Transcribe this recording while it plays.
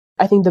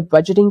I think the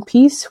budgeting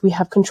piece, we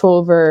have control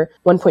over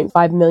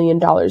 $1.5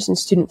 million in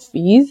student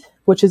fees,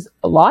 which is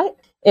a lot.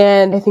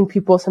 And I think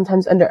people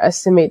sometimes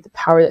underestimate the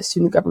power that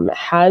student government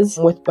has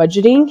with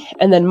budgeting.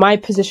 And then my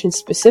position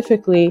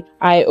specifically,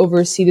 I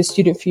oversee the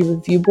Student Fee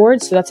Review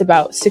Board. So that's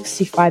about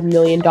 $65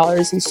 million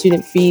in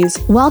student fees.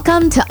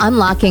 Welcome to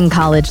Unlocking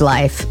College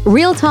Life.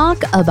 Real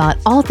talk about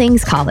all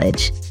things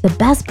college. The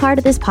best part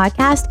of this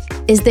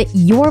podcast is that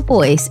your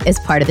voice is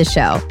part of the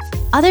show.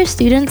 Other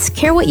students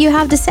care what you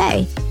have to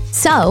say.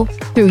 So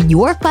through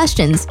your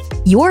questions,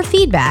 your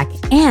feedback,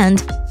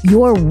 and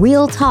your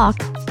real talk,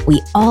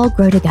 we all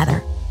grow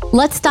together.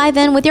 Let's dive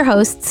in with your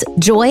hosts,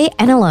 Joy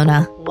and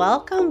Ilona.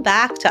 Welcome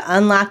back to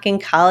Unlocking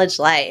College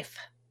Life.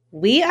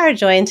 We are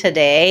joined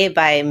today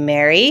by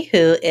Mary,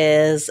 who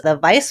is the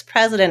Vice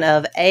President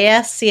of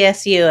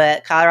ASCSU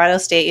at Colorado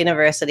State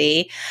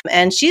University.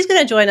 And she's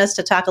going to join us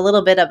to talk a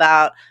little bit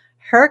about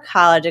her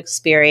college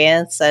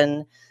experience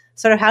and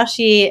sort of how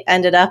she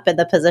ended up in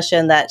the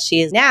position that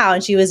she's now.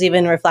 And she was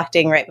even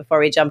reflecting right before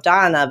we jumped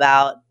on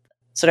about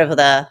sort of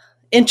the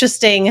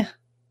interesting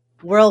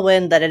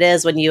whirlwind that it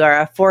is when you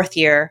are a fourth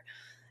year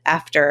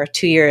after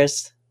 2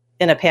 years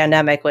in a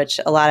pandemic, which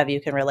a lot of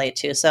you can relate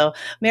to. So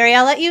Mary,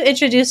 I'll let you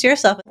introduce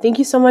yourself. Thank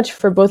you so much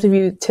for both of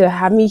you to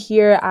have me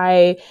here.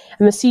 I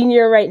am a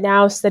senior right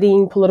now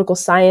studying political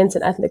science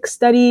and ethnic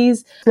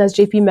studies. And as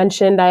JP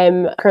mentioned, I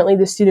am currently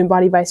the student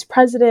body vice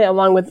president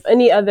along with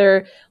any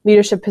other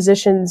leadership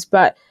positions,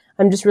 but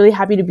I'm just really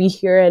happy to be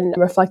here and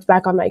reflect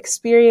back on my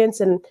experience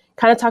and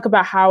kind of talk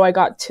about how I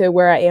got to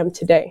where I am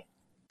today.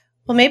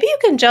 Well, maybe you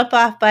can jump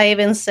off by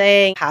even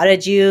saying, how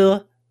did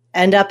you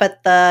end up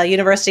at the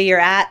university you're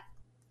at?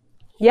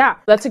 Yeah,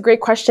 that's a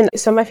great question.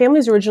 So my family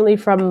is originally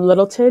from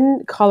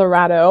Littleton,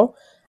 Colorado.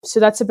 So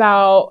that's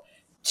about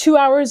 2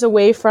 hours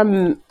away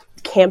from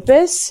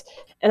campus.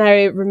 And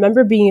I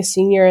remember being a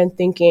senior and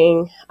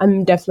thinking,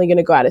 I'm definitely going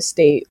to go out of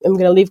state. I'm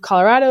going to leave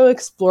Colorado,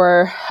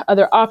 explore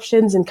other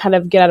options, and kind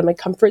of get out of my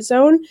comfort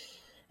zone.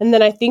 And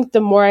then I think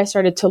the more I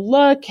started to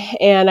look,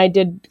 and I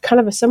did kind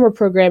of a summer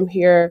program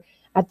here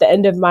at the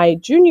end of my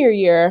junior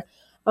year,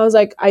 I was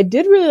like, I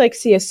did really like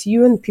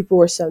CSU and people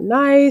were so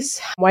nice.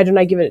 Why didn't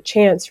I give it a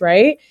chance,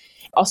 right?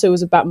 Also, it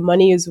was about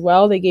money as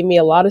well. They gave me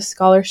a lot of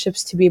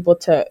scholarships to be able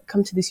to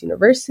come to this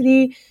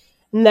university.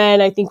 And then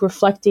I think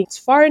reflecting, it's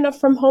far enough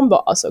from home,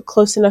 but also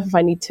close enough if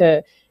I need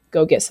to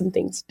go get some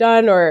things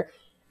done or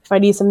if I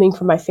need something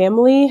from my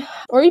family,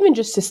 or even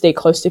just to stay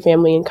close to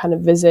family and kind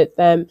of visit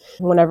them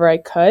whenever I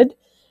could.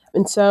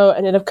 And so I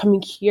ended up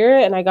coming here,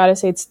 and I gotta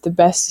say it's the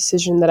best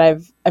decision that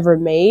I've ever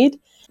made.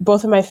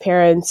 Both of my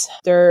parents,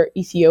 they're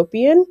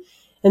Ethiopian,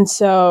 and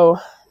so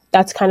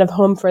that's kind of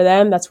home for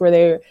them. That's where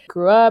they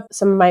grew up.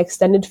 Some of my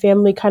extended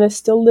family kind of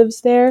still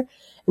lives there,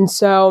 and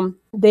so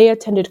they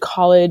attended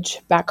college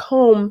back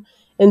home.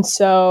 And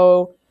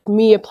so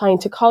me applying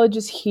to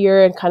colleges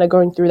here and kind of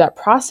going through that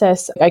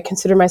process, I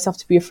consider myself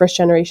to be a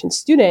first-generation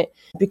student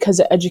because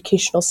the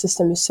educational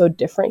system is so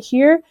different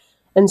here.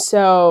 And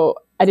so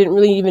I didn't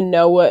really even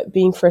know what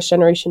being first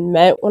generation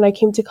meant when I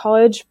came to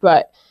college,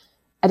 but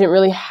I didn't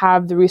really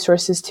have the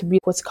resources to be,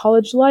 what's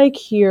college like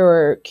here?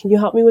 Or can you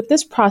help me with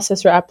this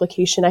process or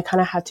application? I kind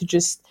of had to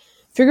just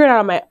figure it out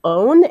on my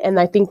own. And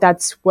I think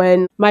that's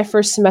when my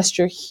first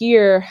semester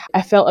here,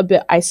 I felt a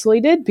bit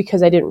isolated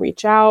because I didn't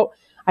reach out.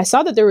 I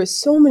saw that there was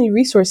so many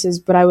resources,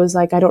 but I was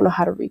like, I don't know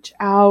how to reach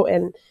out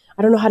and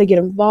I don't know how to get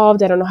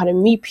involved. I don't know how to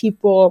meet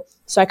people.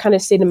 So I kind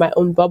of stayed in my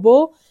own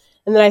bubble.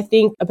 And then I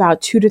think about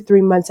 2 to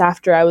 3 months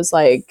after, I was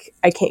like,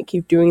 I can't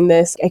keep doing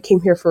this. I came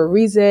here for a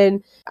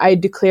reason. I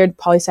declared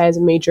poli-sci as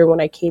a major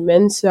when I came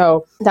in.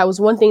 So that was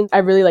one thing. I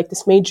really like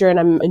this major and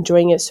I'm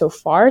enjoying it so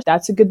far.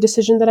 That's a good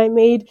decision that I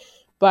made.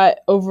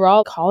 But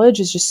overall, college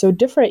is just so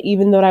different.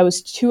 Even though I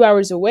was 2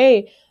 hours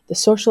away, the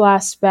social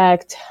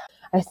aspect,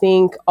 I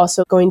think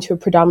also going to a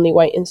predominantly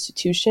white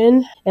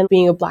institution and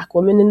being a Black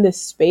woman in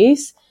this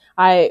space,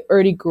 I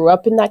already grew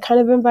up in that kind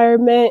of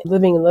environment,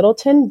 living in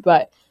Littleton,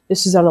 but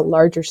this is on a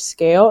larger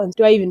scale. And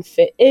do I even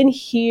fit in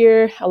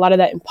here? A lot of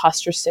that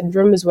imposter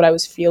syndrome is what I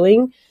was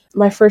feeling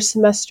my first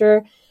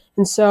semester.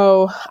 And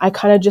so I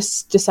kind of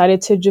just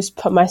decided to just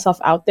put myself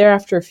out there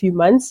after a few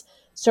months,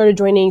 started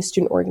joining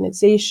student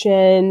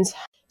organizations,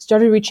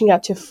 started reaching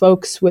out to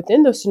folks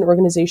within those student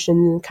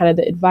organizations, kind of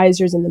the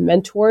advisors and the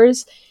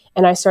mentors.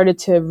 And I started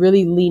to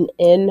really lean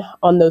in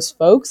on those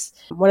folks.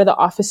 One of the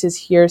offices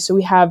here, so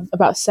we have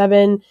about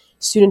 7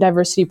 student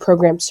diversity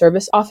program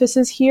service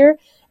offices here.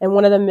 And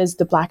one of them is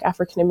the Black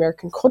African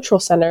American Cultural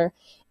Center.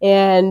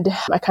 And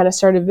I kind of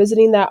started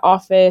visiting that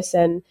office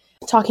and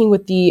talking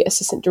with the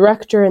assistant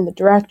director and the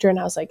director. And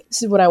I was like,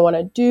 this is what I want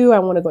to do. I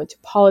want to go into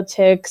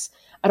politics.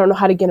 I don't know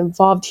how to get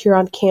involved here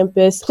on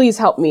campus. Please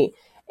help me.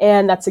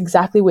 And that's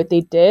exactly what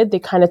they did. They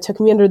kind of took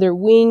me under their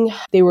wing.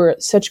 They were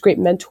such great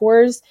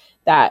mentors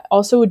that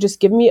also would just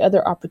give me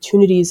other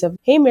opportunities of,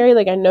 hey, Mary,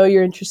 like, I know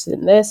you're interested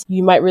in this.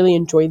 You might really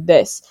enjoy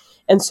this.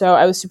 And so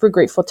I was super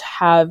grateful to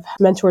have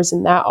mentors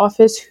in that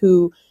office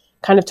who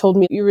kind of told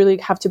me, you really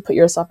have to put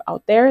yourself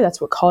out there. That's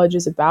what college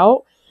is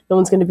about. No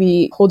one's going to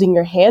be holding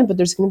your hand, but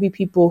there's going to be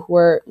people who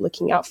are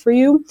looking out for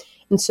you.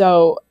 And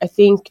so I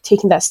think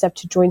taking that step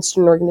to join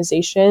student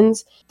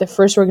organizations, the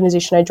first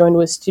organization I joined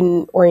was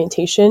student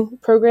orientation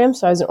program.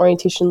 So I was an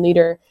orientation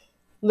leader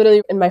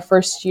literally in my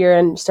first year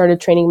and started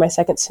training my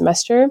second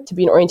semester to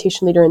be an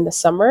orientation leader in the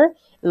summer.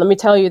 And let me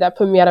tell you, that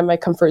put me out of my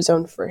comfort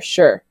zone for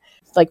sure.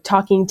 Like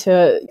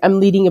I'm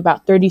leading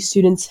about 30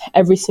 students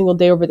every single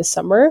day over the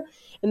summer,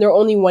 and they're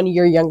only 1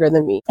 year younger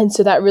than me. And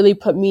so that really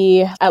put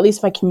me, at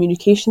least my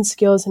communication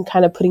skills and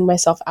kind of putting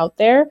myself out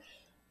there,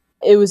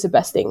 it was the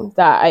best thing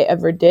that I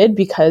ever did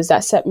because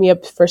that set me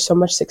up for so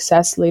much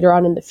success later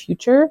on in the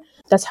future.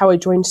 That's how I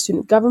joined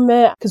student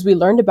government because we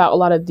learned about a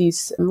lot of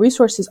these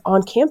resources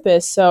on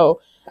campus. So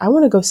I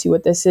want to go see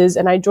what this is.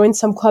 And I joined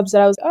some clubs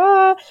that I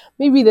was,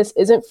 maybe this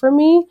isn't for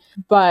me,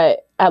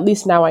 but at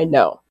least now I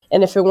know.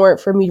 And if it weren't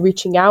for me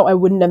reaching out, I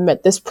wouldn't have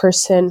met this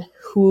person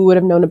who would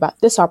have known about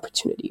this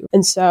opportunity.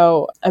 And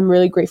so I'm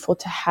really grateful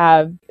to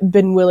have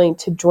been willing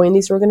to join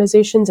these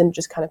organizations and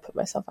just kind of put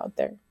myself out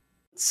there.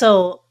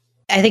 So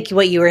I think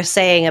what you were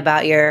saying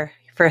about your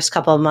first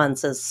couple of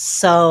months is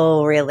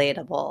so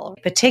relatable,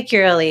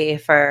 particularly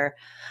for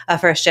a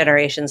first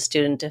generation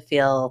student to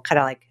feel kind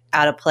of like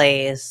out of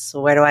place.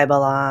 Where do I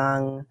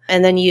belong?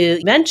 And then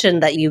you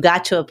mentioned that you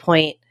got to a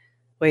point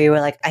where you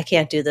were like, I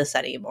can't do this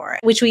anymore,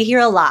 which we hear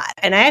a lot.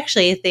 And I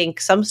actually think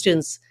some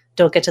students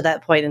don't get to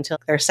that point until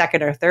their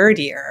second or third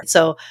year.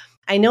 So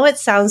I know it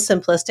sounds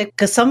simplistic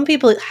because some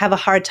people have a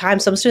hard time,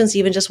 some students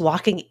even just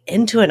walking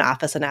into an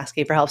office and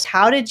asking for help.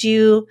 How did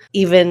you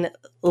even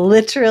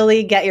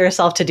literally get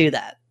yourself to do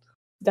that?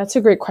 That's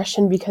a great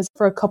question because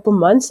for a couple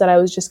months that I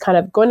was just kind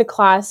of going to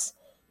class,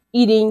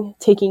 eating,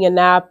 taking a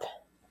nap,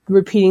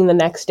 repeating the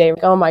next day.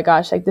 Oh my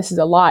gosh, like this is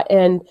a lot.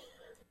 And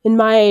in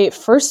my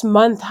first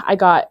month, I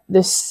got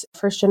this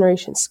first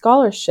generation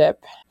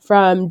scholarship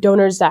from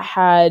donors that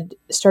had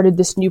started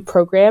this new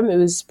program. It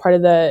was part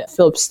of the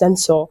Philip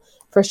Stencil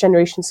first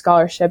generation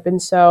scholarship.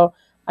 And so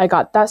I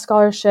got that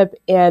scholarship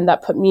and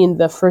that put me in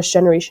the first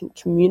generation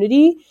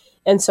community.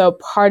 And so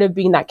part of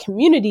being that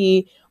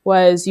community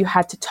was you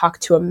had to talk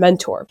to a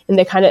mentor and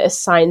they kind of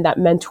assigned that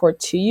mentor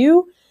to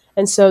you.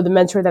 And so the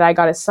mentor that I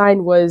got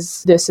assigned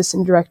was the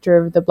assistant director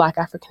of the Black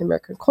African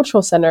American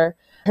Cultural Center.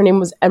 Her name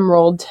was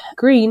Emerald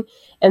Green.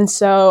 And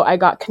so I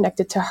got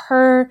connected to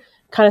her,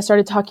 kind of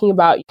started talking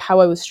about how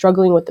I was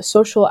struggling with the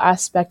social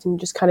aspect and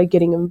just kind of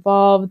getting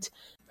involved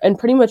and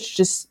pretty much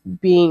just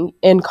being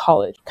in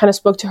college. Kind of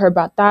spoke to her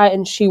about that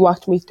and she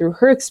walked me through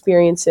her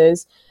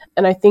experiences.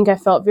 And I think I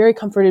felt very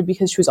comforted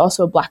because she was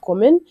also a Black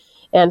woman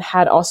and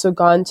had also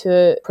gone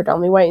to a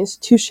predominantly white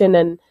institution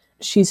and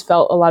she's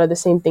felt a lot of the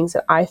same things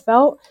that I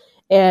felt.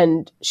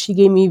 And she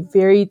gave me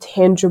very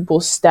tangible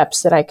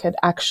steps that I could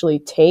actually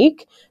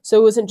take. So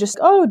it wasn't just,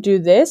 oh, do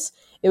this.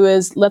 It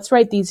was, let's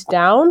write these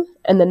down.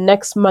 And the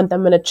next month,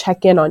 I'm going to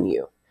check in on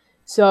you.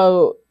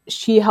 So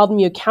she held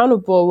me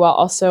accountable while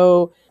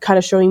also kind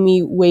of showing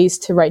me ways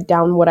to write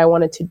down what I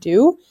wanted to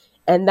do.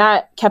 And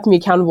that kept me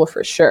accountable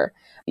for sure.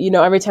 You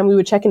know, every time we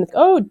would check in,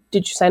 oh,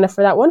 did you sign up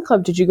for that one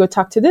club? Did you go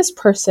talk to this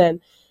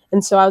person?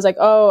 And so I was like,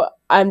 oh,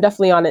 I'm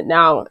definitely on it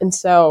now. And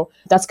so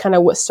that's kind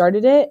of what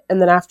started it. And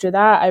then after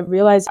that, I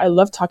realized I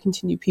love talking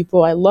to new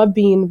people. I love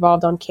being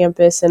involved on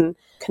campus and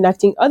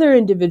connecting other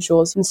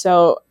individuals. And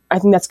so I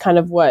think that's kind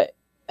of what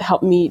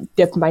helped me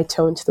dip my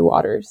toe into the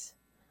waters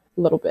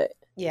a little bit.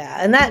 Yeah.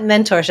 And that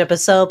mentorship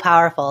is so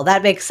powerful.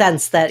 That makes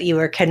sense that you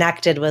were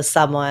connected with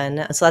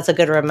someone. So that's a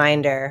good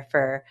reminder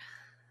for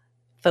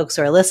folks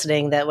who are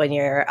listening that when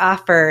you're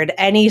offered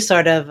any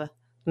sort of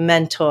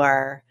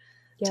mentor,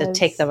 to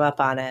take them up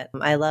on it.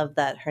 I love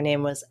that her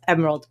name was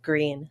Emerald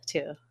Green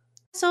too.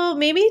 So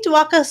maybe to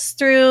walk us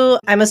through,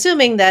 I'm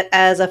assuming that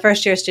as a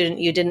first year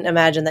student, you didn't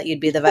imagine that you'd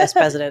be the vice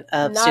president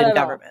of student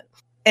government.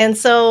 And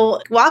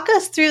so walk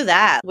us through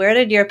that. Where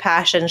did your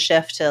passion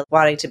shift to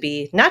wanting to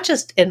be not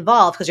just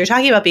involved, because you're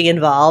talking about being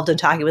involved and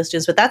talking with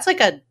students, but that's like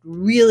a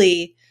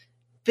really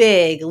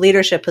big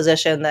leadership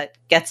position that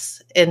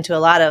gets into a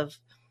lot of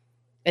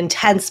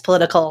intense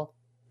political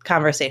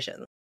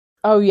conversations.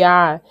 Oh,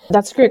 yeah.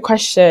 That's a great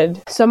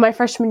question. So my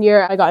freshman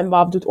year, I got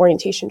involved with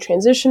orientation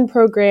transition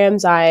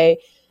programs. I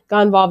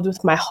got involved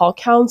with my hall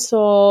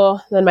council.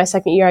 Then my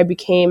second year, I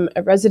became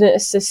a resident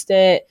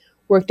assistant,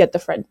 worked at the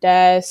front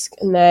desk,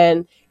 and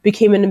then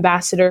became an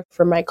ambassador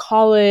for my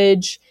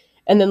college.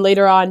 And then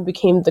later on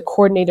became the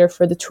coordinator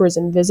for the tours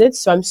and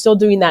visits. So I'm still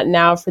doing that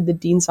now for the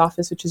dean's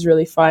office, which is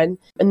really fun.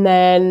 And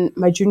then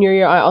my junior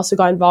year, I also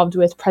got involved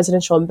with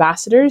presidential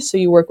ambassadors. So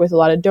you work with a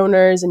lot of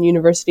donors and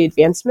university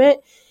advancement.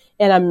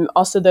 And I'm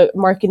also the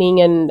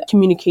marketing and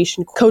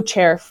communication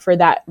co-chair for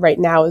that right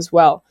now as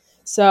well.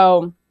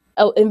 So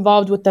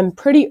involved with them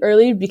pretty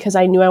early because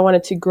I knew I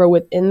wanted to grow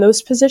within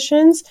those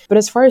positions. But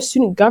as far as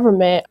student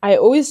government, I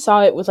always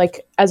saw it with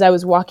like, as I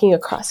was walking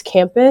across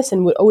campus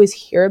and would always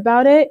hear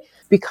about it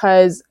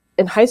because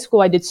in high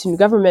school I did student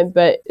government,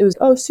 but it was,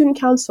 student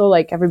council,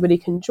 like everybody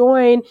can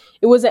join.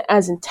 It wasn't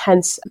as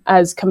intense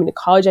as coming to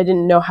college. I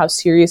didn't know how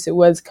serious it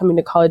was coming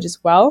to college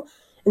as well.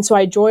 And so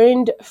I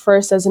joined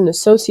first as an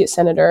associate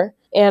senator.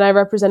 and I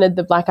represented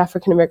the Black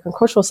African American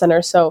Cultural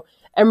Center. So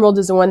Emerald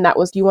is the one that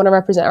was, do you want to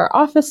represent our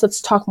office?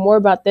 Let's talk more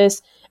about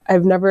this.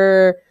 I've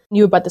never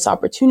knew about this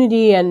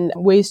opportunity and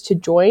ways to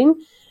join.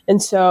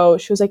 And so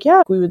she was like,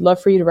 yeah, we would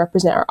love for you to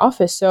represent our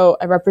office. So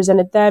I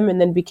represented them and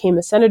then became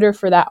a senator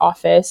for that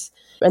office.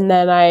 And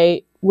then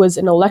I was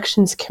in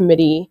elections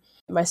committee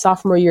my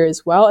sophomore year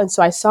as well. And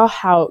so I saw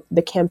how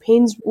the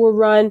campaigns were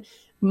run,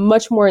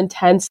 much more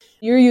intense.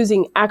 You're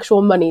using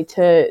actual money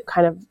to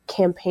kind of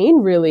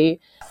campaign really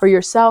for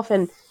yourself.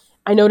 And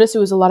I noticed it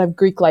was a lot of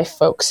Greek life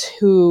folks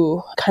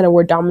who kind of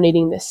were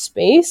dominating this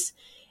space.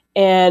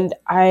 And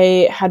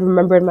I had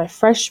remembered my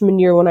freshman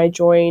year when I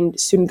joined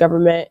student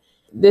government,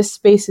 this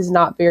space is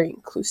not very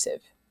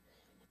inclusive.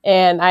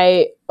 And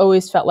I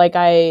always felt like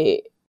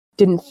I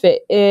didn't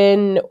fit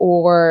in,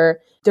 or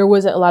there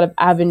wasn't a lot of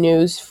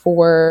avenues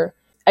for,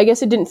 I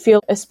guess it didn't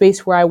feel a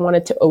space where I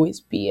wanted to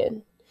always be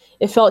in.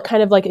 It felt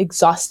kind of like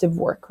exhaustive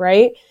work,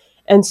 right?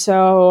 And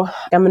so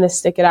I'm going to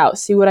stick it out,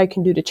 see what I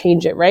can do to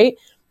change it, right?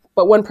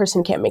 But one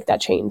person can't make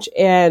that change.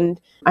 And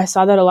I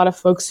saw that a lot of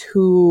folks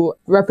who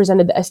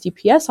represented the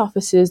SDPS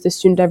offices, the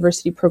Student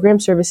Diversity Program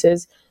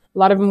Services, a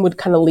lot of them would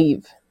kind of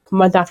leave.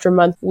 Month after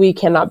month, we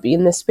cannot be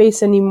in this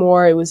space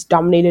anymore. It was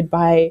dominated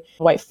by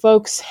white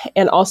folks.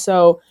 And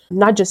also,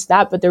 not just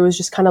that, but there was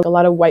just kind of a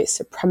lot of white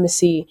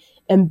supremacy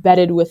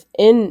embedded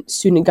within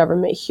student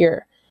government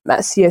here at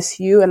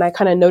CSU. And I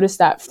kind of noticed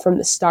that from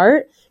the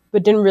start,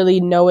 but didn't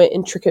really know it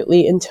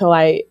intricately until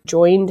I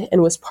joined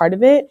and was part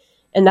of it.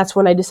 And that's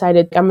when I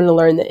decided I'm going to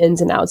learn the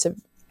ins and outs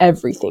of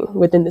everything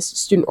within this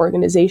student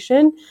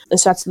organization. And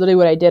so that's literally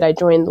what I did. I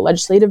joined the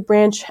legislative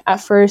branch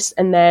at first,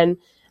 and then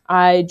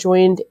I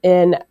joined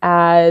in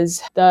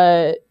as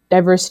the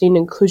diversity and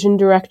inclusion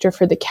director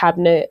for the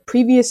cabinet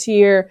previous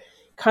year,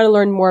 kind of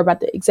learned more about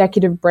the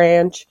executive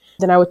branch.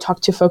 Then I would talk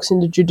to folks in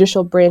the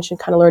judicial branch and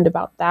kind of learned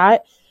about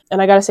that.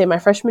 And I got to say, my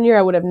freshman year,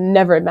 I would have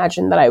never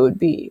imagined that I would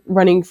be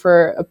running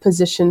for a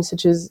position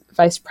such as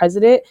vice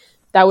president.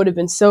 That would have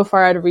been so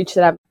far out of reach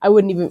that I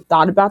wouldn't even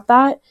thought about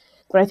that.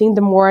 But I think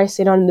the more I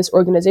stayed on in this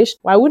organization,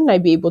 why wouldn't I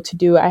be able to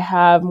do it? I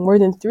have more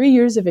than 3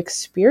 years of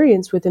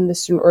experience within the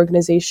student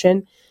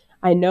organization.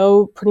 I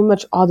know pretty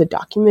much all the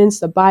documents,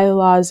 the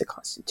bylaws, the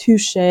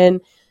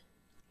Constitution,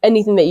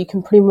 anything that you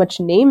can pretty much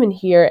name in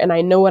here. And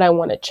I know what I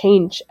want to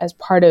change as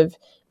part of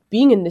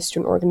being in this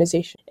student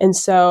organization. And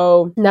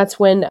so that's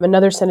when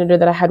another senator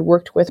that I had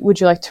worked with, would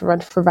you like to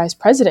run for vice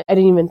president? I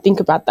didn't even think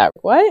about that.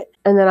 What?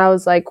 And then I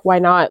was like, why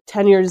not?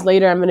 10 years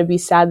later, I'm going to be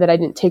sad that I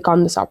didn't take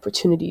on this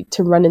opportunity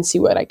to run and see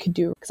what I could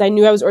do. Because I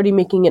knew I was already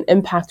making an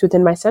impact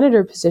within my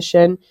senator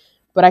position,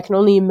 but I can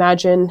only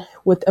imagine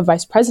with a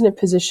vice president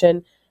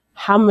position,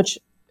 how much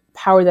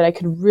power that I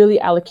could really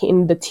allocate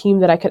in the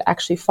team that I could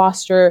actually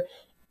foster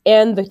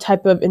and the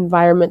type of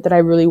environment that I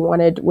really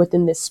wanted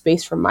within this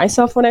space for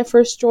myself when I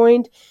first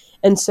joined.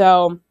 And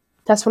so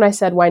that's when I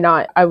said, why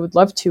not? I would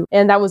love to.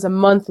 And that was a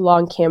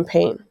month-long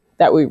campaign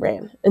that we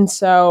ran. And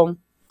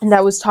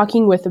that was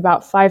talking with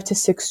about 5 to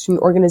 6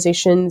 student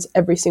organizations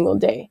every single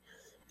day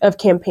of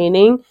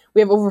campaigning. We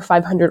have over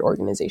 500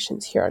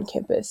 organizations here on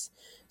campus.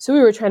 So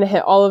we were trying to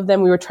hit all of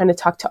them. We were trying to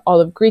talk to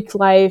all of Greek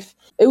life.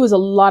 It was a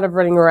lot of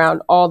running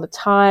around all the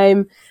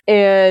time.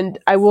 And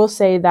I will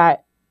say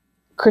that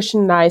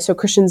Christian and I, so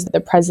Christian's the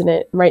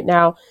president right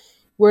now,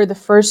 we're the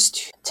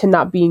first to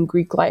not be in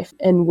Greek life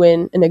and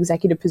win an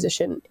executive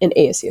position in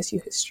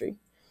ASCSU history.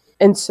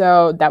 And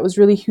so that was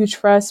really huge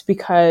for us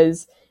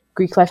because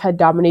Greek life had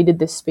dominated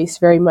this space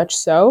very much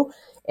so.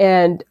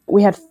 And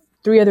we had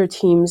 3 other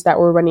teams that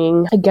were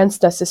running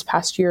against us this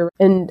past year,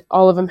 and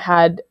all of them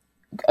had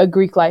a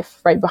Greek life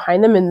right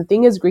behind them. And the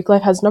thing is, Greek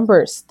life has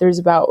numbers. There's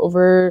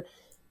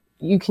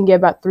you can get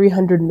about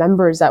 300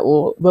 members that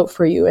will vote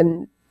for you.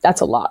 And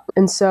that's a lot.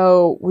 And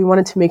so we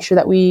wanted to make sure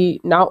that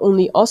we not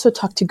only also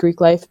talked to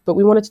Greek life, but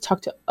we wanted to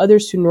talk to other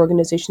student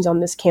organizations on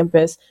this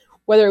campus,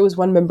 whether it was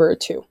 1 member or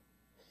 2.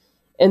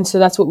 And so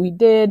that's what we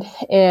did.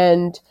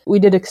 And we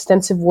did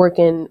extensive work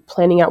in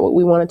planning out what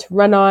we wanted to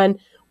run on.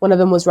 One of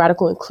them was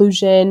radical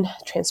inclusion,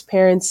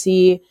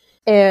 transparency,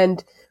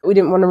 and we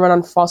didn't want to run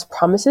on false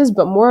promises,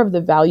 but more of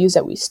the values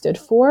that we stood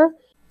for.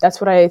 That's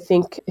what I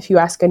think, if you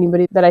ask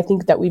anybody, that I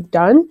think that we've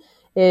done,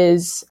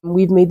 is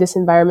we've made this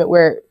environment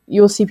where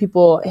you'll see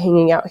people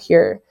hanging out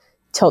here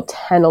till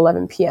 10,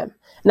 11 p.m.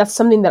 And that's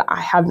something that I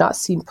have not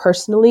seen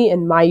personally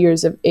in my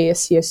years of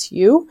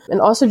ASCSU. And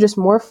also just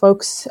more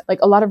folks, like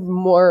a lot of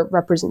more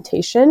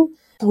representation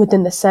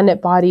within the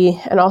Senate body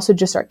and also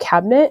just our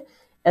cabinet.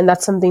 And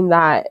that's something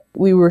that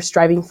we were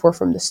striving for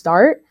from the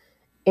start.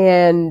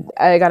 And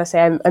I gotta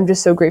say, I'm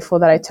just so grateful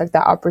that I took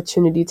that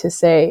opportunity to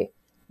say,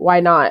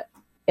 why not?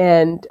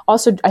 And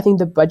also, I think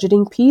the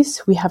budgeting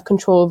piece, we have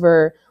control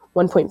over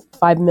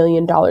 $1.5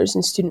 million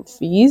in student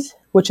fees,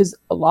 which is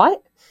a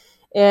lot.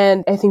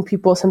 And I think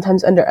people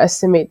sometimes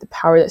underestimate the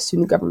power that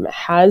student government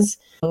has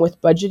with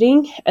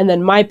budgeting. And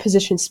then my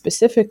position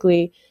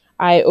specifically,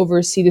 I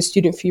oversee the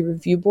Student Fee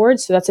Review Board.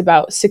 So that's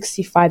about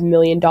 $65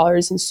 million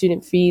in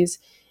student fees,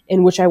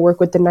 in which I work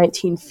with the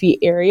 19 fee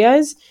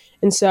areas.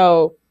 And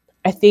so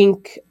I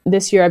think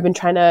this year I've been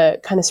trying to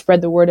kind of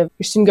spread the word of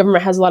your student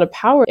government has a lot of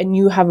power and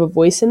you have a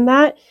voice in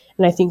that.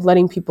 And I think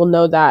letting people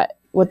know that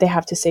what they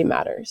have to say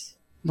matters.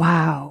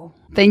 Wow.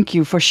 Thank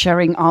you for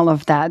sharing all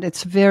of that.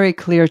 It's very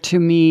clear to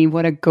me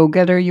what a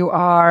go-getter you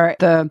are,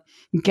 the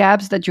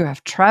gaps that you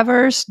have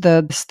traversed,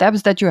 the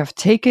steps that you have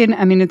taken.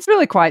 I mean, it's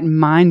really quite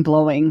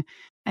mind-blowing.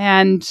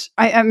 And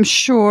I am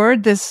sure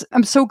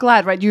I'm so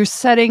glad, right? You're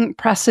setting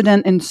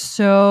precedent in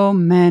so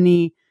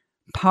many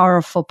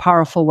powerful,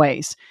 powerful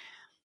ways.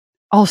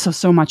 Also,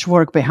 so much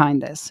work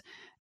behind this.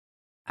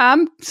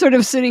 I'm sort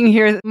of sitting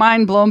here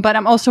mind blown, but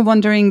I'm also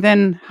wondering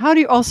then, how do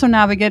you also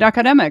navigate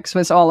academics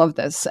with all of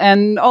this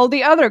and all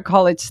the other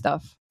college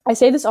stuff? I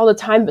say this all the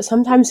time, but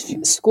sometimes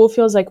school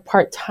feels like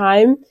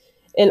part-time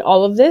in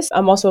all of this.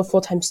 I'm also a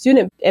full-time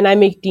student and I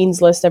make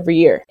Dean's List every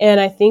year. And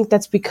I think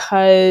that's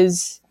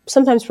because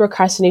sometimes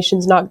procrastination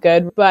is not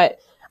good, but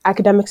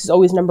academics is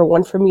always number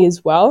one for me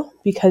as well,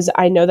 because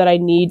I know that I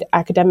need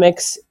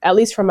academics, at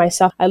least for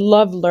myself. I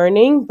love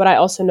learning, but I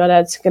also know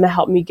that it's going to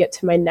help me get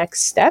to my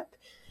next step.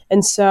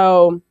 And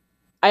so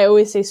I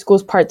always say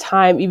school's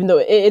part-time, even though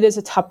it is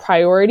a top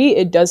priority.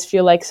 It does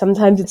feel like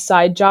sometimes it's a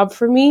side job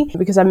for me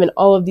because I'm in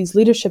all of these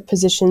leadership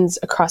positions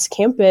across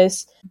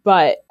campus.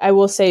 But I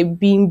will say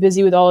being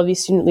busy with all of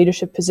these student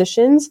leadership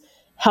positions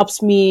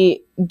helps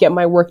me get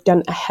my work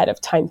done ahead of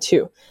time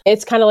too.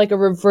 It's kind of like a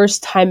reverse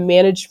time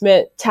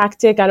management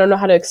tactic. I don't know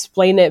how to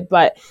explain it,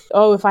 but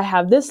if I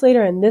have this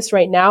later and this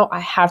right now, I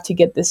have to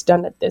get this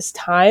done at this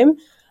time.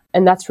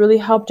 And that's really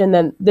helped. And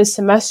then this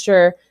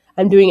semester,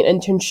 I'm doing an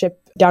internship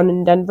down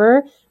in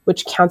Denver,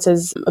 which counts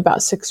as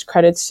about 6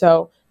 credits.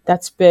 So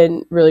that's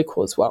been really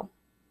cool as well.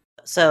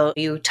 So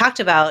you talked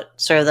about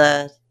sort of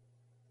the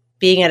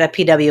being at a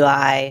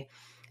PWI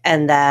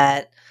and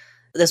that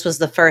this was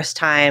the first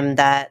time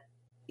that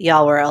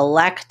y'all were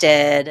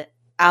elected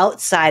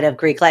outside of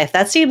Greek life.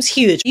 That seems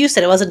huge. You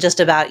said it wasn't just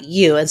about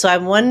you. And so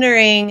I'm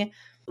wondering,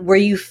 were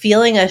you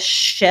feeling a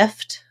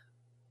shift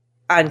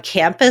on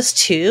campus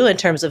too, in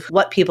terms of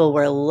what people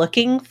were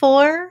looking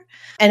for?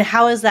 And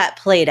how has that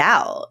played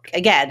out?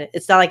 Again,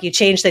 it's not like you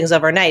change things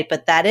overnight,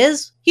 but that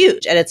is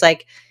huge. And it's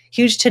like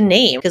huge to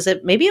name because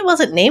maybe it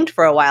wasn't named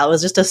for a while. It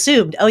was just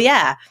assumed, oh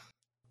yeah,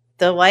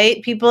 the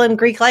white people in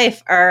Greek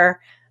life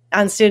are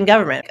on student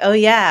government. Oh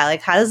yeah,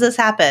 like how does this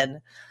happen?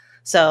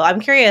 So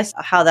I'm curious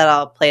how that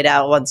all played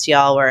out once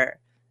y'all were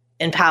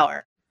in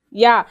power.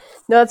 Yeah,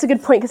 no, that's a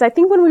good point. Because I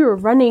think when we were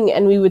running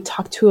and we would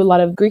talk to a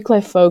lot of Greek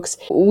life folks,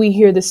 we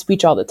hear this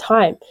speech all the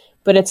time.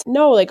 But it's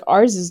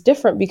ours is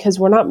different because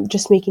we're not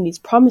just making these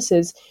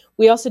promises.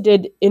 We also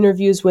did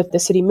interviews with the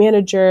city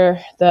manager,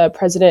 the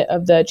president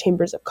of the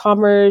Chambers of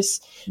Commerce.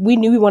 We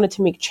knew we wanted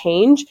to make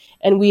change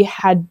and we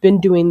had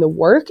been doing the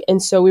work. And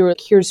so we were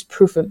like, here's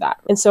proof of that.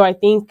 And so I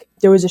think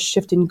there was a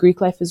shift in Greek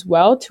life as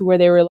well to where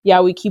they were,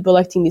 we keep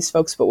electing these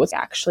folks, but what's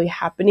actually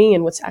happening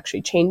and what's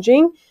actually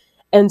changing.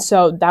 And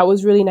so that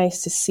was really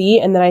nice to see.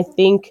 And then I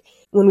think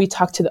when we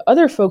talked to the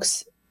other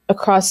folks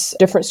across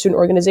different student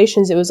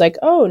organizations, it was like,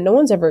 oh, no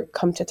one's ever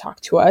come to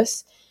talk to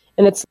us.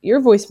 And it's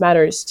your voice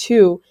matters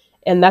too.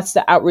 And that's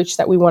the outreach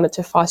that we wanted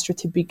to foster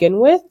to begin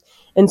with.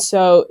 And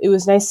so it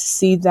was nice to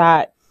see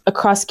that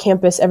across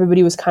campus,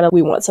 everybody was kind of,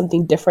 we want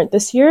something different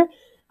this year.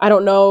 I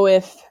don't know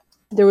if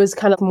there was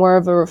kind of more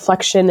of a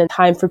reflection and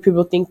time for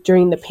people to think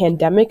during the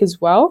pandemic as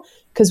well,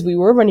 because we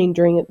were running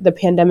during the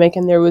pandemic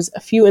and there was a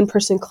few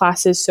in-person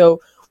classes.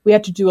 So we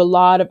had to do a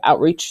lot of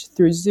outreach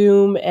through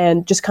Zoom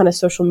and just kind of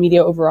social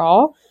media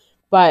overall.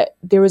 But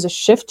there was a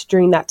shift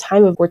during that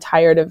time of we're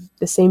tired of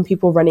the same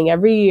people running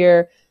every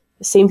year,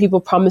 the same people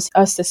promise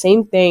us the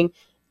same thing,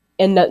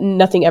 and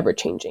nothing ever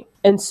changing.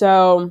 And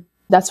so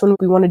that's when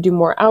we want to do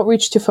more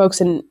outreach to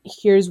folks. And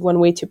here's one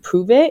way to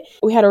prove it.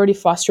 We had already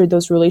fostered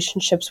those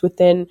relationships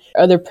within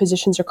other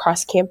positions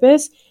across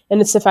campus.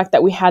 And it's the fact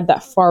that we had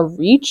that far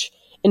reach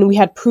and we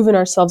had proven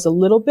ourselves a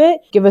little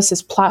bit, give us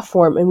this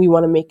platform, and we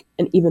want to make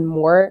an even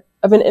more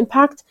of an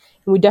impact.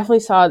 And we definitely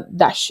saw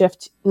that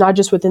shift, not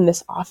just within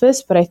this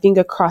office, but I think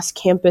across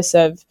campus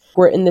of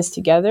we're in this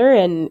together.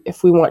 And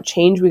if we want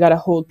change, we got to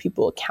hold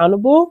people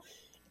accountable.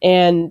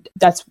 And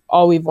that's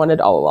all we've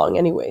wanted all along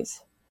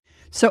anyways.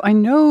 So I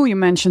know you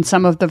mentioned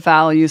some of the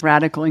values,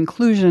 radical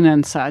inclusion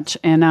and such,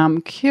 and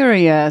I'm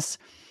curious,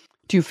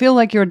 do you feel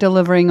like you're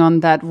delivering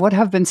on that? What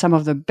have been some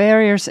of the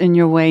barriers in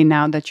your way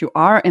now that you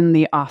are in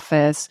the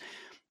office?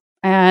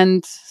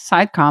 And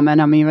side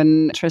comment, I'm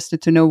even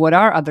interested to know what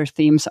are other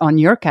themes on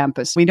your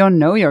campus? We don't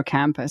know your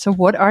campus. So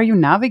what are you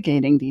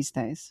navigating these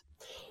days?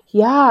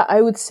 Yeah,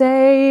 I would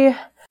say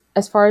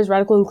as far as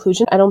radical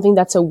inclusion, I don't think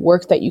that's a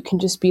work that you can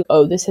just be,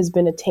 oh, this has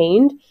been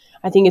attained.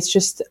 I think it's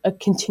just a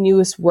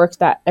continuous work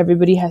that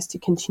everybody has to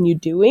continue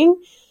doing.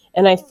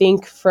 And I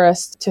think for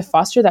us to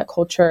foster that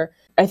culture,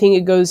 I think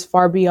it goes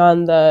far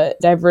beyond the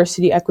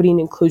diversity, equity, and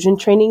inclusion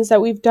trainings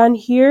that we've done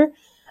here.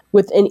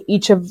 within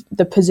each of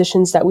the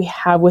positions that we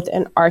have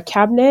within our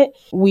cabinet,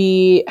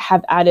 we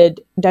have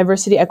added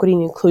diversity, equity,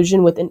 and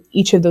inclusion within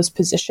each of those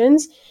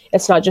positions.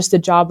 It's not just the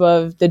job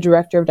of the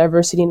director of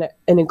diversity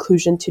and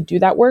inclusion to do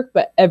that work,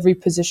 but every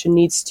position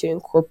needs to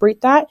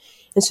incorporate that.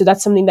 And so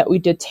that's something that we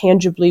did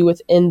tangibly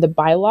within the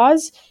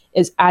bylaws,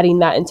 is adding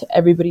that into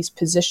everybody's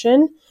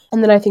position.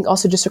 And then I think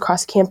also just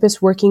across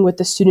campus, working with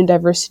the Student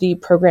Diversity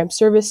Program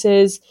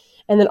Services,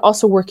 and then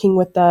also working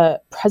with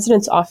the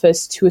President's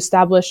Office to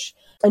establish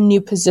a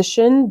new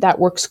position that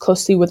works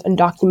closely with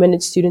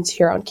undocumented students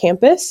here on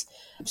campus.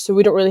 So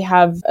we don't really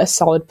have a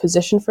solid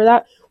position for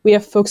that. We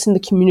have folks in the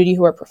community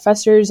who are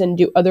professors and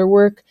do other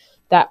work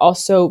that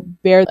also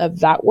bear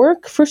of that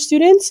work for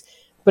students,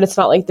 but it's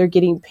not like they're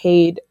getting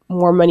paid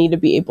more money to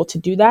be able to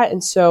do that.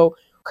 And so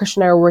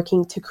Christian and I are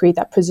working to create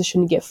that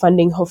position to get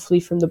funding,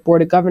 hopefully from the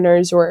Board of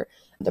Governors or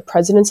the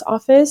President's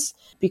Office,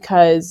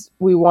 because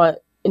we want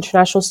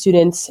international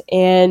students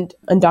and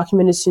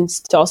undocumented students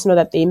to also know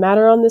that they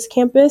matter on this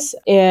campus.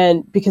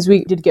 And because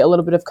we did get a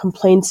little bit of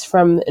complaints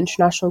from the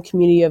international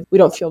community of we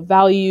don't feel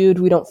valued,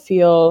 we don't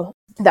feel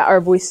that our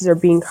voices are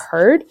being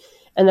heard.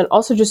 And then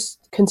also just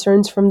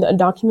concerns from the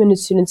undocumented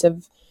students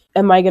of,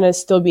 am I going to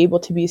still be able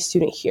to be a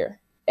student here?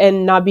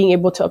 And not being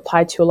able to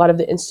apply to a lot of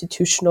the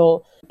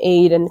institutional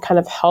aid and kind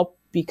of help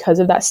because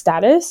of that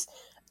status.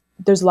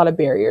 There's a lot of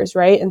barriers,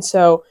 right? And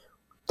so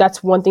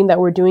that's one thing that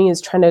we're doing,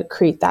 is trying to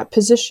create that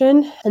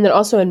position. And then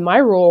also in my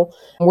role,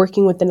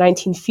 working with the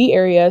 19 fee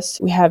areas,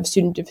 we have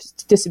Student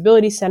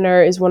Disability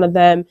Center is one of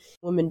them,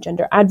 Women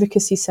Gender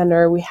Advocacy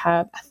Center, we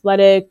have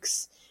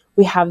athletics,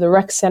 we have the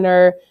rec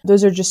center.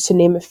 Those are just to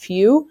name a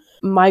few.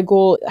 My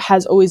goal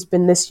has always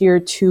been this year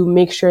to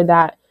make sure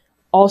that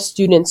all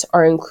students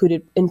are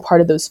included in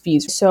part of those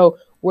fees. So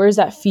where's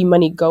that fee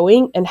money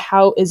going and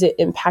how is it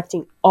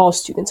impacting all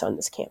students on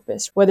this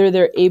campus, whether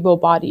they're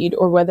able-bodied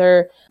or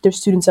whether they're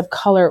students of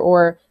color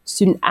or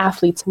student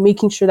athletes,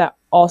 making sure that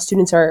all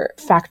students are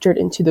factored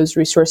into those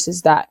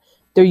resources that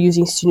they're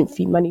using student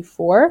fee money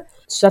for.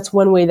 So that's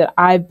one way that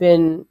I've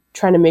been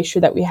trying to make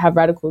sure that we have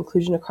radical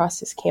inclusion across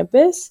this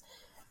campus.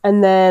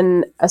 And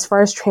then as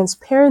far as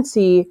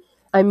transparency,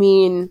 I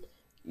mean,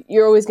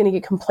 you're always going to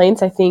get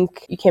complaints. I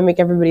think you can't make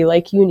everybody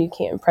like you and you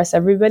can't impress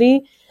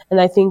everybody.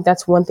 And I think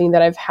that's one thing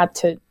that I've had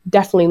to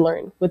definitely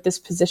learn with this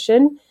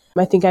position.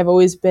 I think I've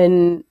always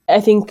been,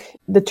 I think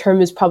the term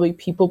is probably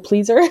people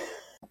pleaser,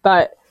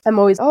 but I'm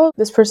always, oh,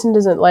 this person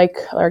doesn't like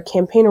our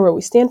campaign or what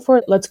we stand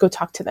for. Let's go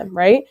talk to them,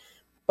 right?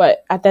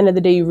 But at the end of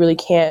the day, you really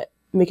can't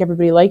make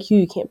everybody like you.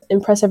 You can't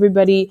impress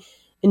everybody.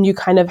 And you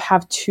kind of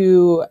have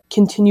to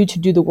continue to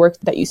do the work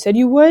that you said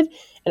you would,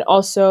 and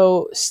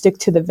also stick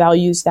to the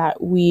values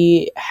that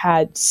we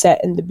had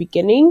set in the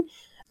beginning.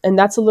 And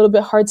that's a little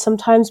bit hard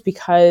sometimes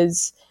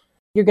because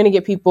you're going to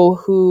get people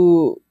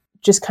who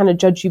just kind of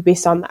judge you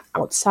based on the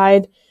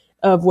outside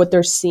of what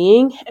they're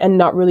seeing and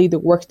not really the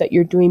work that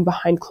you're doing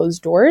behind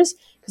closed doors.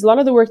 Because a lot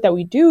of the work that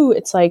we do,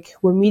 it's like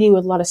we're meeting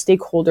with a lot of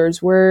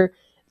stakeholders. We're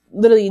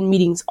literally in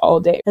meetings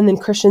all day. And then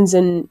Christian's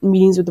in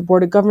meetings with the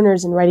Board of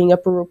Governors and writing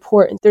up a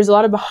report. And there's a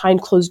lot of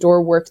behind closed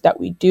door work that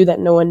we do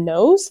that no one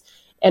knows.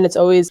 And it's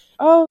always,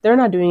 oh, they're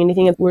not doing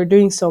anything. We're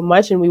doing so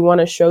much and we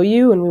want to show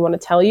you and we want to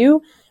tell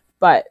you.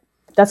 But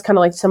that's kind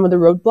of like some of the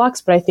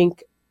roadblocks. But I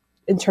think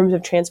in terms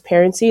of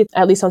transparency,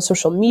 at least on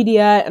social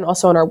media and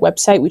also on our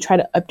website, we try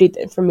to update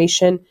the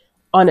information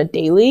on a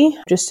daily,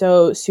 just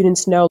so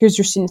students know, here's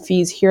your student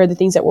fees, here are the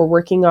things that we're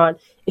working on.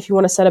 If you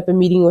want to set up a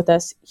meeting with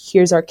us,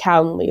 here's our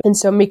Calendly. And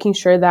so making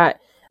sure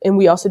that, and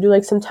we also do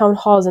like some town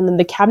halls, and then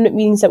the cabinet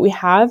meetings that we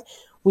have,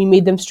 we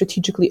made them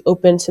strategically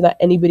open so that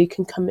anybody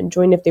can come and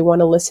join if they want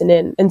to listen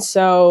in. And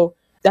so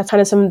that's kind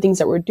of some of the things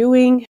that we're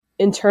doing.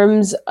 In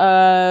terms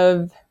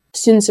of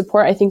student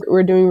support, I think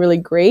we're doing really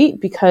great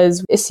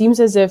because it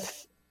seems as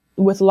if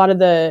with a lot of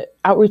the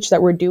outreach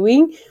that we're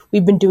doing,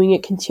 we've been doing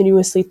it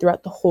continuously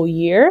throughout the whole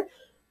year.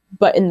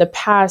 But in the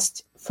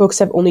past, folks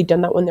have only done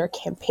that when they're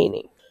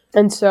campaigning.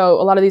 And so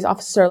a lot of these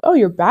offices are, oh,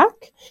 you're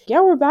back? Yeah,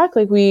 we're back.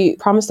 Like we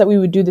promised that we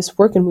would do this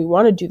work and we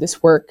want to do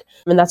this work.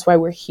 And that's why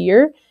we're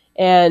here.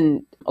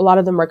 And a lot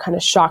of them are kind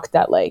of shocked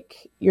that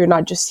like, you're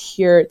not just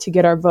here to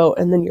get our vote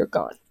and then you're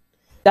gone.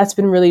 That's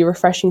been really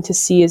refreshing to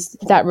see, is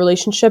that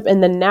relationship.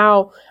 And then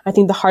now I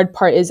think the hard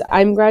part is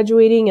I'm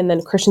graduating and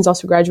then Christian's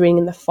also graduating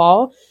in the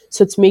fall.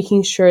 So it's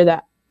making sure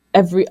that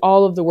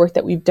all of the work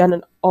that we've done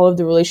and all of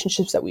the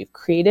relationships that we've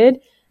created,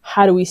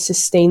 how do we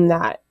sustain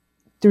that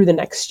through the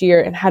next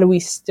year? And how do we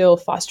still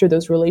foster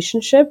those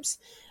relationships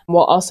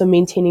while also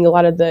maintaining a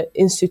lot of the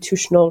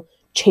institutional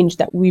change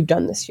that we've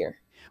done this year?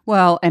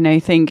 Well, and I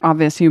think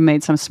obviously you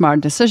made some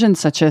smart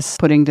decisions, such as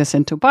putting this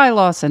into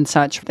bylaws and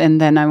such.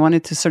 And then I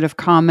wanted to sort of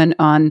comment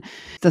on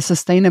the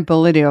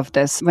sustainability of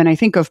this. When I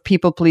think of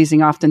people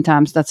pleasing,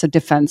 oftentimes that's a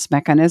defense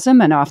mechanism,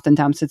 and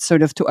oftentimes it's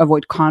sort of to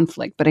avoid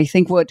conflict. But I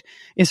think what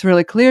is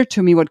really clear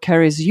to me, what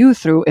carries you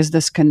through, is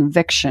this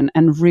conviction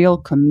and real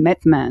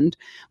commitment,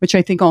 which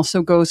I think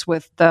also goes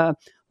with the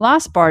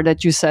last part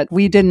that you said.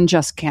 We didn't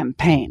just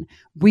campaign.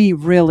 We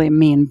really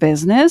mean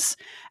business.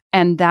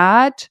 And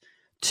that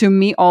to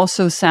me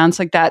also sounds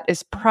like that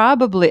is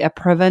probably a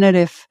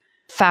preventative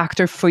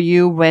factor for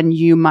you when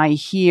you might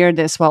hear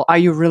this, well, are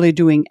you really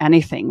doing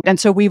anything? And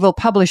so we will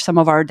publish some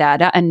of our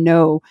data and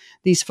know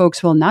these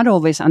folks will not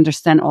always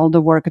understand all the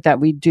work that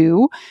we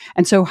do.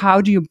 And so how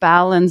do you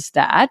balance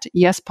that?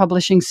 Yes,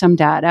 publishing some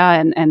data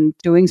and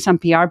doing some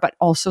PR, but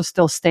also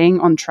still staying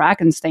on track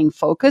and staying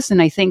focused.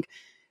 And I think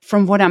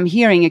from what I'm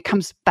hearing, it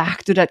comes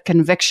back to that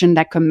conviction,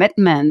 that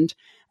commitment,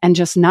 and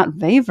just not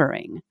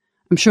wavering.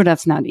 I'm sure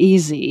that's not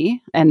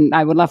easy. And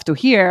I would love to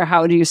hear,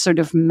 how do you sort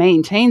of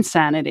maintain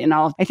sanity and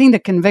all? I think the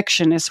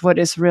conviction is what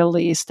is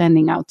really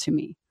standing out to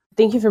me.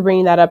 Thank you for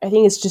bringing that up. I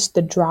think it's just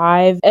the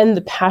drive and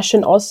the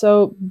passion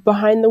also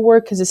behind the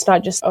work, because it's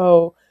not just,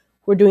 oh,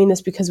 we're doing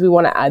this because we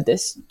want to add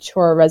this to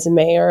our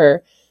resume,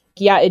 or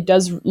yeah, it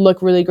does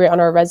look really great on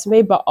our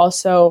resume, but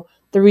also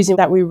the reason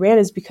that we ran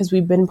is because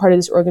we've been part of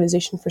this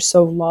organization for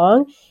so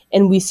long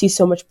and we see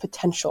so much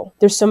potential.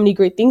 There's so many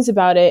great things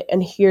about it,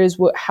 and here's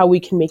how we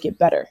can make it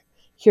better.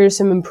 Here's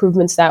some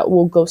improvements that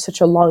will go such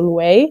a long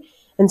way.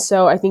 And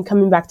so I think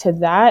coming back to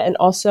that, and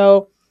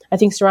also I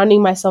think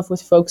surrounding myself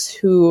with folks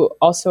who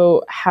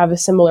also have a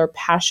similar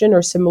passion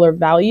or similar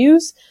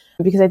values,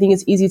 because I think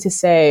it's easy to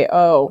say,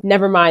 oh,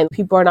 never mind,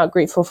 people are not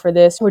grateful for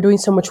this. We're doing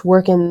so much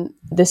work and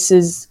this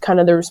is kind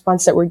of the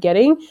response that we're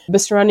getting.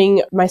 But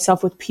surrounding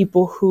myself with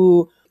people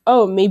who,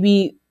 oh,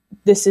 maybe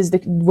this is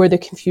where the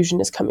confusion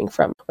is coming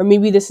from, or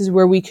maybe this is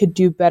where we could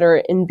do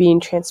better in being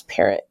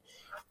transparent,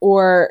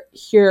 or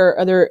here are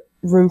other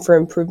room for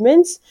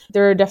improvements.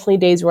 There are definitely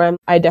days where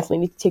I definitely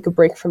need to take a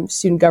break from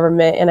student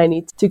government and I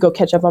need to go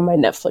catch up on my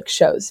Netflix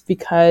shows,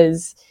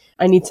 because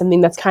I need something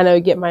that's kind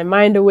of get my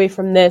mind away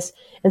from this.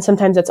 And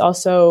sometimes that's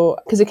also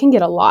because it can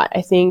get a lot.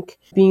 I think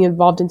being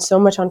involved in so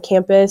much on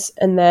campus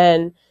and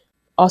then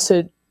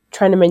also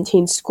trying to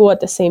maintain school at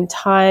the same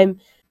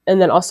time,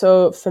 and then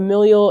also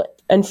familial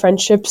and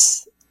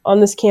friendships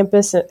on this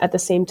campus at the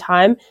same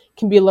time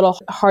can be a little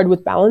hard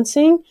with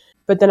balancing.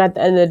 But then at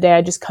the end of the day,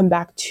 I just come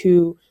back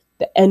to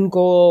the end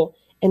goal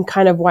and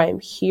kind of why I'm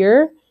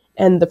here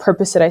and the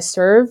purpose that I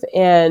serve.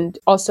 And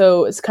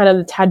also it's kind of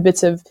the tad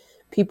bits of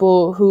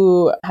people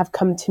who have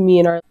come to me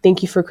and are,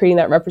 thank you for creating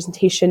that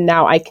representation.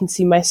 Now I can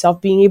see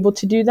myself being able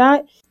to do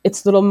that.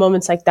 It's little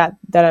moments like that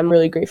that I'm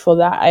really grateful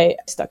that I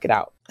stuck it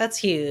out. That's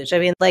huge. I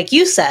mean, like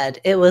you said,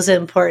 it was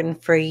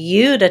important for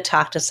you to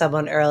talk to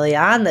someone early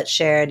on that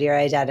shared your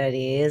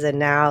identities, and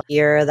now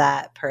you're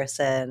that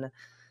person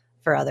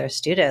for other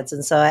students.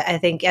 And so I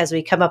think as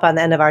we come up on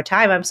the end of our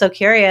time, I'm so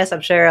curious,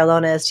 I'm sure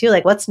Alona is too,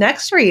 like, what's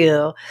next for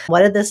you? What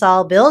did this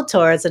all build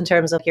towards in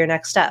terms of your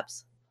next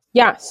steps?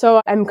 Yeah,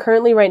 so I'm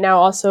currently right now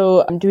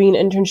also doing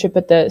an internship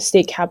at the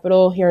state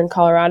capitol here in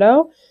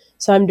Colorado.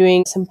 So I'm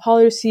doing some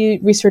policy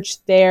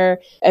research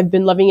there. I've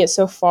been loving it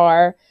so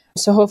far.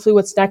 So hopefully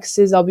what's next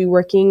is I'll be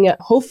working,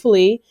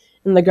 hopefully,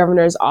 in the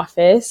governor's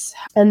office.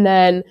 And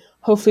then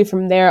hopefully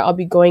from there, I'll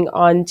be going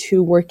on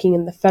to working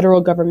in the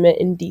federal government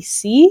in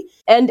DC.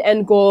 And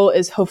end goal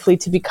is hopefully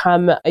to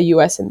become a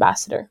U.S.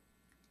 ambassador.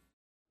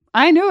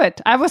 I knew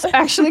it. I was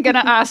actually going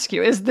to ask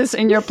you, is this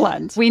in your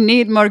plans? We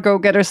need more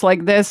go-getters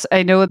like this.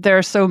 I know there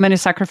are so many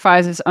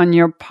sacrifices on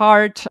your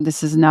part.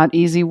 This is not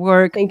easy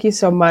work. Thank you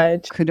so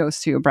much.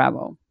 Kudos to you.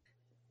 Bravo.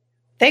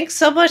 Thanks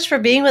so much for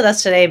being with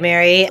us today,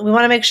 Mary. We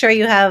want to make sure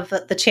you have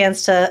the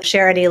chance to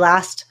share any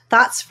last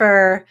thoughts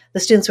for the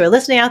students who are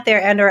listening out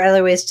there, and or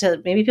other ways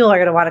to, maybe people are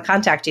going to want to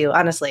contact you,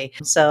 honestly.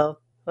 So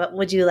what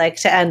would you like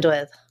to end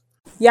with?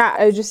 Yeah,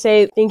 I would just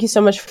say thank you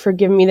so much for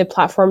giving me the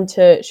platform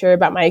to share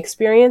about my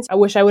experience. I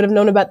wish I would have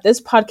known about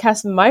this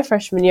podcast in my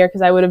freshman year,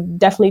 because I would have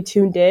definitely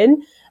tuned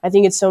in. I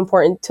think it's so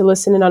important to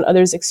listen in on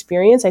others'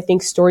 experience. I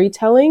think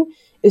storytelling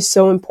is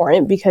so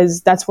important,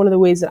 because that's one of the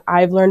ways that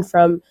I've learned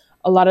from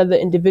a lot of the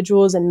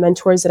individuals and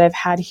mentors that I've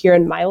had here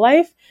in my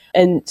life.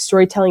 And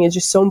storytelling is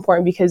just so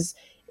important, because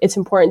it's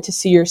important to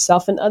see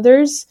yourself in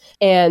others.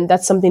 And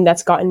that's something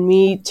that's gotten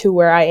me to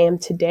where I am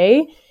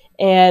today.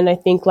 And I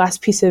think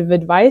last piece of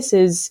advice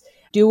is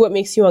do what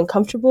makes you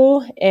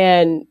uncomfortable.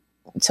 And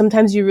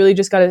sometimes you really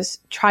just got to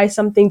try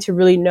something to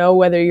really know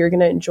whether you're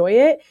going to enjoy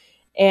it.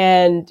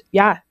 And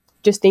yeah,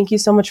 just thank you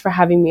so much for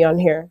having me on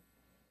here.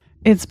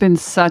 It's been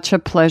such a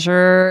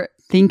pleasure.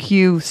 Thank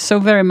you so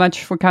very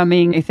much for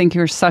coming. I think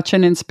you're such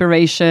an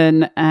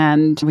inspiration,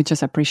 and we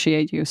just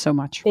appreciate you so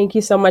much. Thank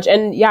you so much.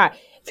 And yeah,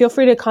 feel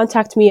free to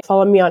contact me.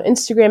 Follow me on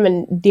Instagram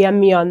and DM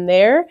me on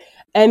there,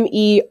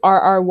 MERRYGE.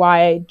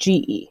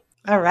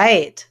 All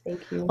right.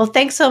 Thank you. Well,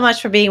 thanks so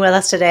much for being with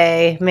us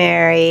today,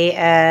 Mary,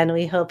 and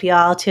we hope you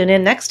all tune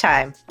in next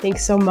time.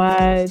 Thanks so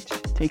much.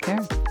 Take care.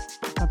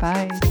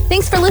 Bye-bye.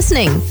 Thanks for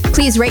listening.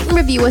 Please rate and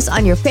review us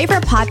on your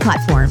favorite pod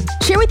platform.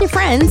 Share with your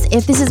friends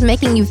if this is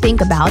making you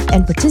think about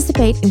and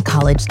participate in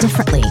college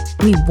differently.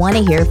 We want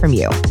to hear from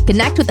you.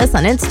 Connect with us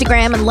on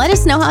Instagram and let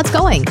us know how it's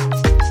going.